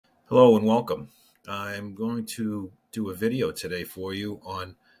Hello and welcome. I'm going to do a video today for you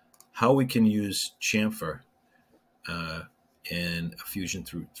on how we can use Chamfer uh, in a Fusion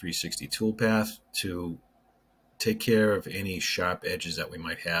 360 toolpath to take care of any sharp edges that we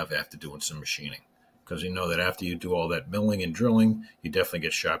might have after doing some machining. Because you know that after you do all that milling and drilling, you definitely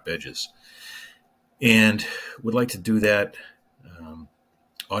get sharp edges. And we'd like to do that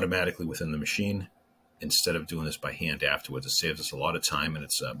automatically within the machine instead of doing this by hand afterwards. It saves us a lot of time and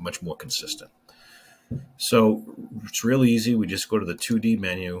it's much more consistent. So it's really easy. We just go to the 2D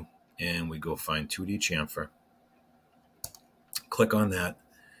menu and we go find 2D chamfer. Click on that.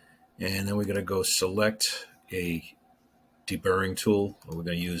 And then we're going to go select a deburring tool that we're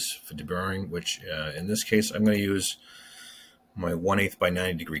going to use for deburring, which in this case, I'm going to use my 1/8 by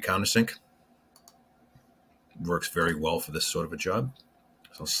 90 degree countersink. Works very well for this sort of a job.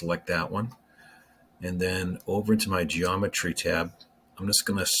 So I'll select that one. And then over into my geometry tab, I'm just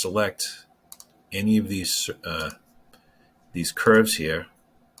going to select any of these curves here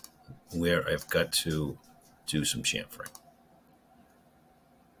where I've got to do some chamfering.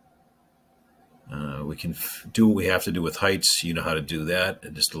 We can do what we have to do with heights. You know how to do that.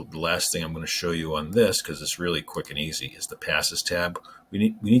 And just the last thing I'm going to show you on this, because it's really quick and easy, is the passes tab.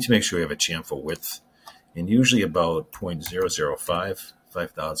 We need to make sure we have a chamfer width, and usually about 0.005,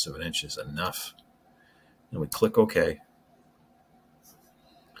 5/1000 of an inch is enough. And we click OK.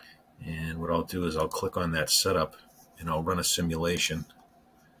 And what I'll do is I'll click on that setup and I'll run a simulation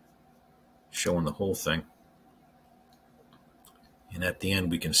showing the whole thing. And at the end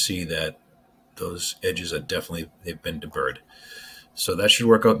we can see that those edges are they've been deburred. So that should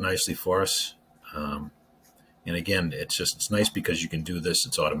work out nicely for us. And again, it's nice because you can do this,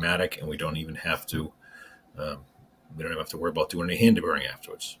 it's automatic, and we don't even have to worry about doing any hand deburring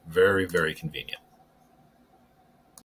afterwards. Very, very convenient.